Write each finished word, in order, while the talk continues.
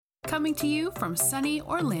Coming to you from sunny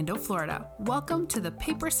Orlando, Florida, welcome to the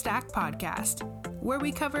Paper Stack Podcast, where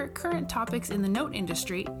we cover current topics in the note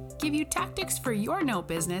industry, give you tactics for your note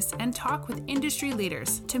business, and talk with industry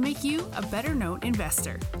leaders to make you a better note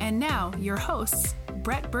investor. And now, your hosts,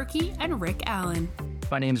 Brett Berkey and Rick Allen.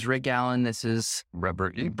 My name's Rick Allen. This is Brett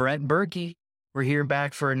Berkey. Brett Berkey. We're here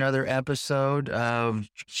back for another episode of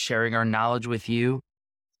sharing our knowledge with you.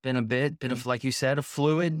 Been like you said, a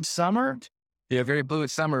fluid summer. Yeah, very fluid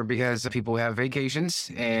summer because people have vacations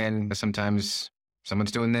and sometimes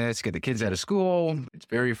someone's doing this, get the kids out of school. It's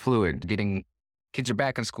very fluid. Kids are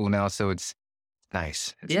back in school now, so it's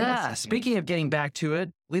nice. Nice. Speaking of getting back to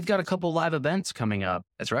it, we've got a couple live events coming up.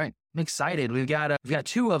 That's right. I'm excited. We've got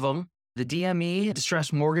two of them. The DME,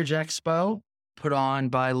 Distressed Mortgage Expo, put on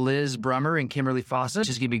by Liz Brummer and Kimberly Fawcett, which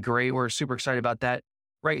is going to be great. We're super excited about that.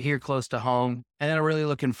 Right here close to home. And then I'm really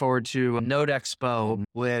looking forward to Note Expo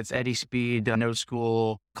with Eddie Speed, Note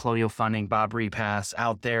School, Colonial Funding, Bob Repass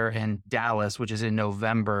out there in Dallas, which is in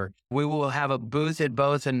November. We will have a booth at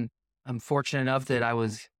both, and I'm fortunate enough that I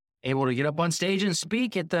was able to get up on stage and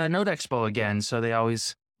speak at the Note Expo again. So they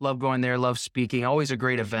always love going there, love speaking. Always a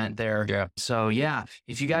great event there. Yeah. So yeah,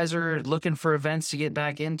 if you guys are looking for events to get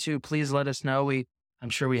back into, please let us know. I'm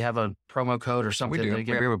sure we have a promo code or something. We do.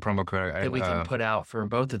 We have a promo code that we can put out for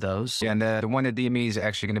both of those. Yeah, and the one at DME is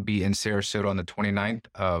actually going to be in Sarasota on the 29th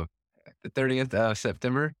of the 30th of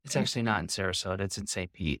September. It's actually not in Sarasota. It's in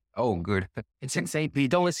St. Pete. Oh, good. It's in St. Pete.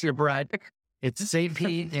 Don't listen to Brett. It's St.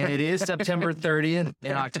 Pete, and it is September 30th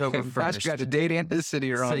and October 1st. You got the date and the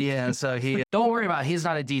city wrong. So don't worry about it. He's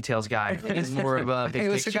not a details guy. He's more of a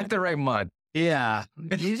big picture. He got the right month. Yeah.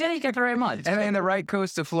 He got the right month. And the right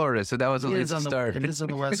coast of Florida, so that was a good start. It is on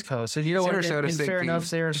the West Coast. So you know what? Fair enough,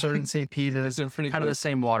 Sarasota and St. Pete is kind of the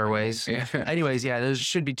same waterways. Yeah. Anyways, those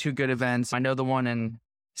should be two good events. I know the one in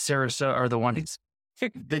Sarasota, or the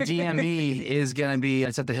DME is going to be,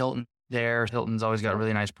 it's at the Hilton there. Hilton's always got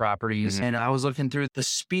really nice properties. Mm-hmm. And I was looking through the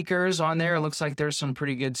speakers on there. It looks like there's some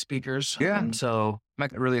pretty good speakers. Yeah. So I'm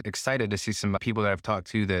really excited to see some people that I've talked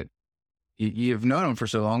to that you've known them for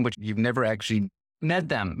so long, but you've never actually met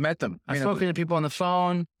them. I've spoken to people on the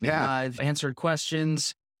phone. Yeah. I've answered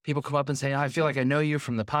questions. People come up and say, I feel like I know you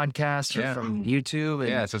from the podcast or from YouTube.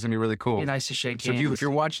 And so it's going to be really cool. Be nice to shake hands. So if you're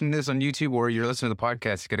watching this on YouTube or you're listening to the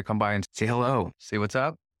podcast, you got to come by and say hello. Say what's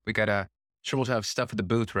up. We got sure we'll have stuff at the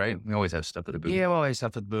booth, right? We always have stuff at the booth. Yeah, we always have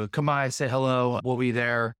at the booth. Come by, say hello. We'll be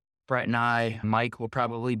there. Brett and Mike will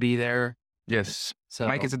probably be there. Yes. So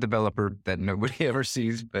Mike is a developer that nobody ever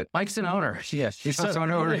sees, but Mike's an owner. Yes, he's also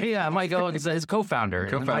an owner. Yeah, Mike is his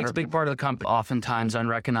co-founder. Mike's a big part of the company. Oftentimes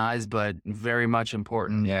unrecognized, but very much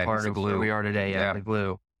important part of where we are today. Yeah, the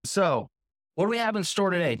glue. So, what do we have in store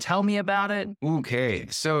today? Tell me about it. Okay,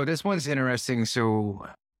 so this one's interesting. So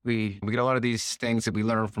we get a lot of these things that we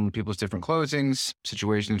learn from people's different closings,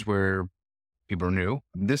 situations where people are new.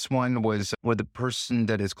 This one was where the person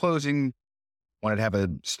that is closing wanted to have a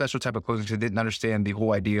special type of closing, so they didn't understand the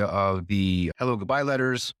whole idea of the hello, goodbye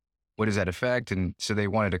letters. What does that affect? And so they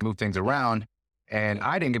wanted to move things around. And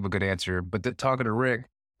I didn't give a good answer, but talking to Rick,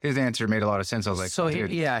 his answer made a lot of sense. I was like, so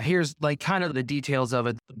here's like kind of the details of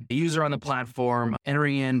it. The user on the platform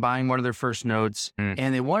entering in, buying one of their first notes,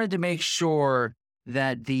 and they wanted to make sure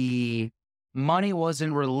that the money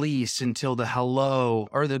wasn't released until the hello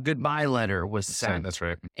or the goodbye letter was sent. That's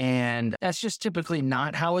right. And that's just typically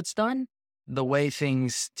not how it's done. The way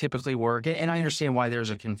things typically work. And I understand why there's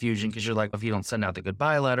a confusion, because you're like, if you don't send out the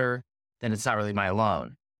goodbye letter, then it's not really my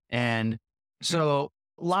loan. And so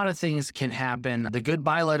a lot of things can happen. The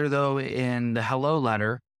goodbye letter, though, and the hello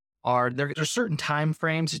letter there's certain time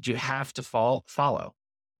frames that you have to follow.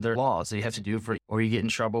 There are laws that you have to do or you get in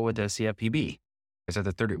trouble with the CFPB. Is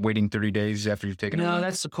that waiting 30 days after you've taken it? No,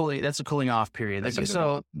 that's a cooling off period.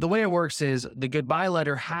 So the way it works is the goodbye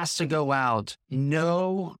letter has to go out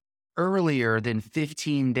no earlier than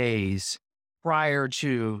 15 days prior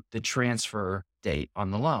to the transfer date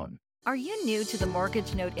on the loan. Are you new to the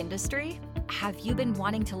mortgage note industry? Have you been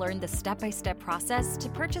wanting to learn the step-by-step process to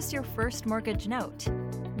purchase your first mortgage note?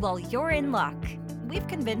 Well, you're in luck. We've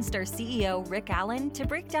convinced our CEO, Rick Allen, to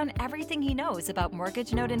break down everything he knows about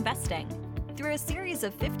mortgage note investing. Through a series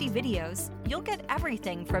of 50 videos, you'll get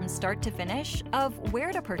everything from start to finish of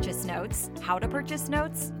where to purchase notes, how to purchase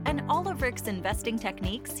notes, and all of Rick's investing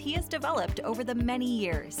techniques he has developed over the many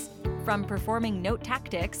years. From performing note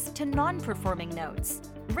tactics to non-performing notes,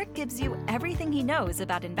 Rick gives you everything he knows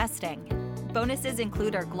about investing. Bonuses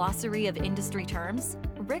include our glossary of industry terms,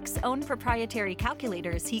 Rick's own proprietary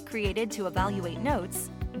calculators he created to evaluate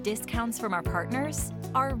notes, discounts from our partners,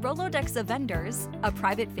 our Rolodex of vendors, a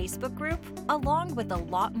private Facebook group, along with a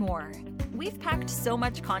lot more. We've packed so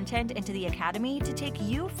much content into the Academy to take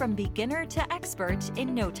you from beginner to expert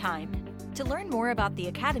in no time. To learn more about the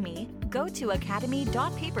Academy, go to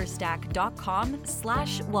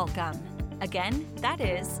academy.paperstack.com/welcome. Again, that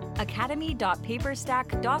is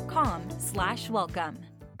academy.paperstack.com/welcome.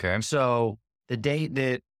 Okay. So the date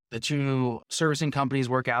that the two servicing companies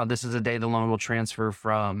work out, this is the day the loan will transfer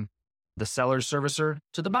from the seller's servicer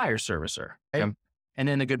to the buyer's servicer. Right? Okay. And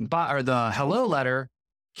then the goodbye or the hello letter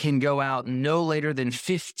can go out no later than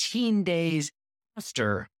 15 days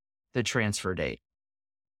after the transfer date.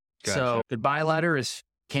 Gotcha. So goodbye letter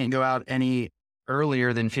can't go out any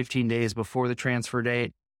earlier than 15 days before the transfer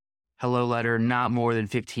date. Hello letter, not more than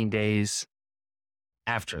 15 days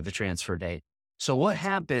after the transfer date. So what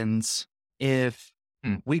happens if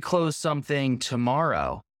we close something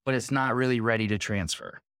tomorrow, but it's not really ready to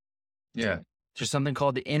transfer? Yeah. There's something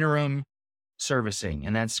called the interim servicing,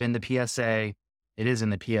 and that's in the PSA. It is in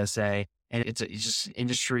the PSA, and it's just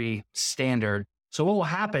industry standard. So what will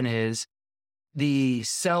happen is the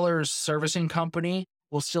seller's servicing company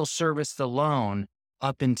will still service the loan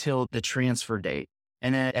up until the transfer date.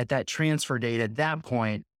 And at that transfer date, at that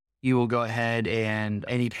point, you will go ahead and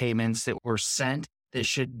any payments that were sent that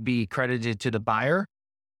should be credited to the buyer,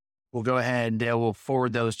 we'll go ahead, they will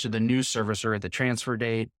forward those to the new servicer at the transfer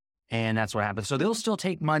date. And that's what happens. So they'll still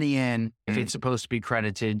take money in if it's supposed to be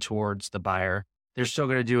credited towards the buyer. They're still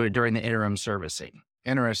going to do it during the interim servicing.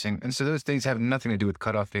 Interesting. And so those things have nothing to do with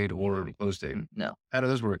cutoff date or close date. No. How do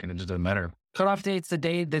those work? And it just doesn't matter. Cutoff date's the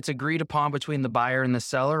date that's agreed upon between the buyer and the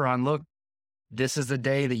seller on, look, this is the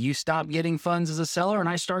day that you stop getting funds as a seller and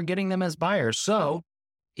I start getting them as buyers. So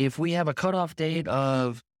if we have a cutoff date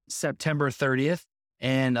of September 30th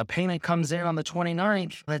and a payment comes in on the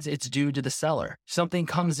 29th, it's due to the seller. Something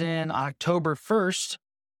comes in October 1st,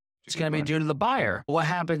 it's going to be due to the buyer. What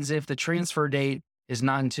happens if the transfer date is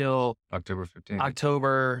not until October 15th.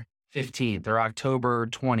 October 15th or October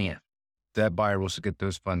 20th? That buyer will get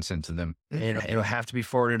those funds sent to them. It'll have to be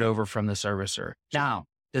forwarded over from the servicer. Now,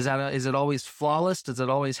 is it always flawless? Does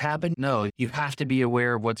it always happen? No, you have to be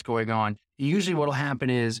aware of what's going on. Usually what will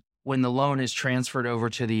happen is when the loan is transferred over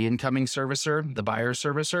to the incoming servicer, the buyer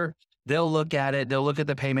servicer, they'll look at it. They'll look at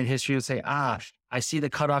the payment history and say, I see the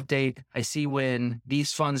cutoff date. I see when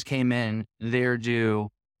these funds came in. They're due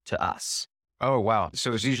to us. Oh, wow.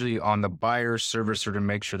 So it's usually on the buyer servicer to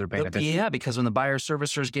make sure they're paying attention. Yeah, because when the buyer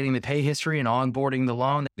servicer is getting the pay history and onboarding the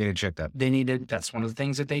loan, They need to check that. that's one of the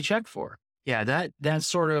things that they check for. Yeah, that's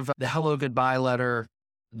sort of the hello goodbye letter.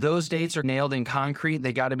 Those dates are nailed in concrete.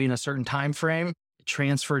 They got to be in a certain time frame. The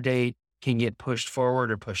transfer date can get pushed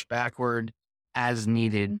forward or pushed backward as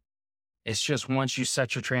needed. It's just once you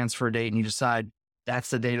set your transfer date and you decide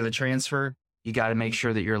that's the date of the transfer, you got to make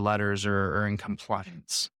sure that your letters are in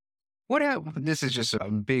compliance. This is just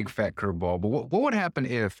a big fat curveball, but what would happen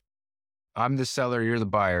if I'm the seller, you're the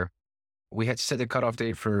buyer, we had to set the cutoff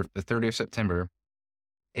date for the 30th of September,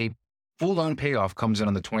 a full loan payoff comes in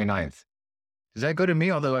on the 29th. Does that go to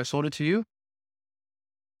me, although I sold it to you?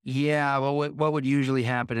 Yeah, well, what would usually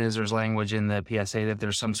happen is there's language in the PSA that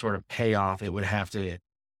there's some sort of payoff. It would have to,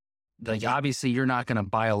 like, obviously you're not going to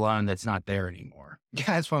buy a loan that's not there anymore. Yeah,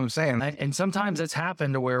 that's what I'm saying. And sometimes it's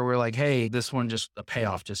happened to where we're like, hey, the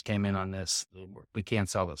payoff just came in on this. We can't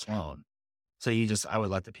sell this loan. So I would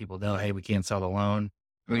let the people know, hey, we can't sell the loan.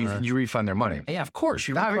 You refund their money. Yeah, of course.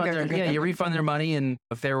 You refund their money. And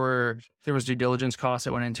if there was due diligence costs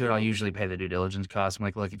that went into it, I'll usually pay the due diligence costs. I'm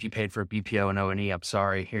like, look, if you paid for a BPO and O&E, I'm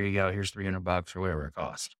sorry. Here you go. Here's $300 or whatever it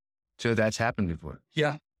cost. So that's happened before.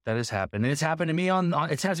 Yeah, that has happened. And it's happened to me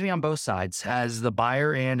it's happened to me on both sides, as the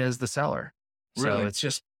buyer and as the seller. Really? So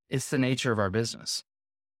it's the nature of our business.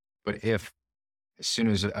 But if as soon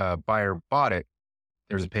as a buyer bought it,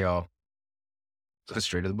 there's a payoff, it goes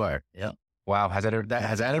straight to the buyer. Yeah. Wow. Has that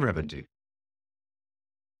ever happened to you?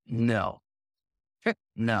 No.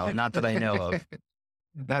 No, not that I know of.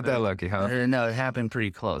 Not that lucky, huh? No, it happened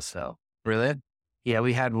pretty close, though. Really? Yeah,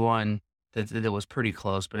 we had one that was pretty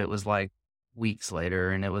close, but it was like weeks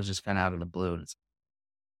later, and it was just kind of out of the blue.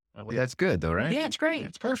 That's good, though, right? Yeah, it's great.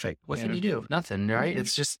 It's perfect. What can you do? Nothing, right?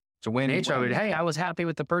 It's just It's a win. nature of it. Hey, I was happy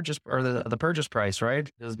with the purchase or the purchase price,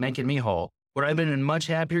 right? It was making me whole. Would I have been much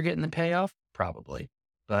happier getting the payoff? Probably.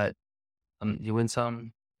 But you win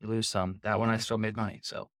some, you lose some. That one I still made money.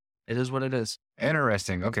 So it is what it is.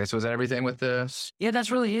 Interesting. Okay, so is that everything with this? Yeah,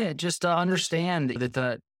 that's really it. Just to understand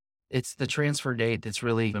that it's the transfer date that's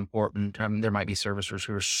really important. There might be servicers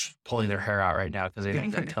who are pulling their hair out right now because they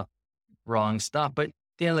think that's wrong stuff. But at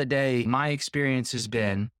the end of the day, my experience has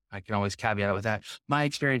been, I can always caveat it with that. My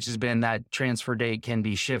experience has been that transfer date can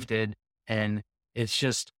be shifted, and it's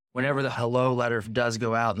just whenever the hello letter does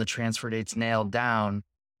go out and the transfer date's nailed down,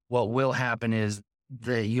 what will happen is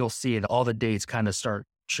that you'll see it. All the dates kind of start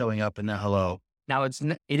showing up in the hello. Now it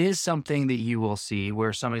is something that you will see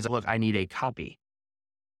where somebody's like, look, I need a copy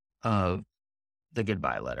of the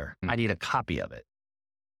goodbye letter. I need a copy of it.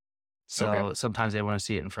 So sometimes they want to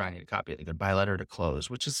see it in front. I need a copy of the goodbye letter to close,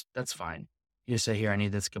 that's fine. You just say, here, I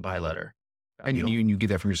need this goodbye letter. And you get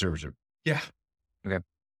that from your servicer. Yeah. Okay.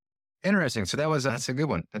 Interesting. So that's a good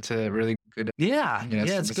one. That's a really good. Yeah.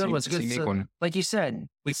 It's a good one. It's a good one. Like you said,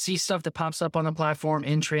 we see stuff that pops up on the platform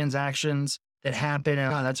in transactions that happen.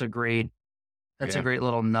 And that's a great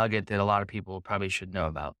little nugget that a lot of people probably should know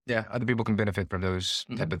about. Yeah. Other people can benefit from those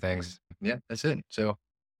type of things. Yeah. That's it. So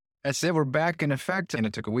that's it. We're back in effect, and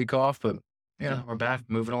it took a week off, but we're back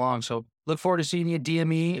moving along. So look forward to seeing you at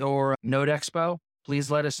DME or Note Expo.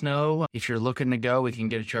 Please let us know if you're looking to go. We can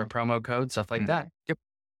get you our promo code, stuff like that. Yep.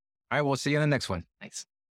 All right. We'll see you in the next one. Thanks.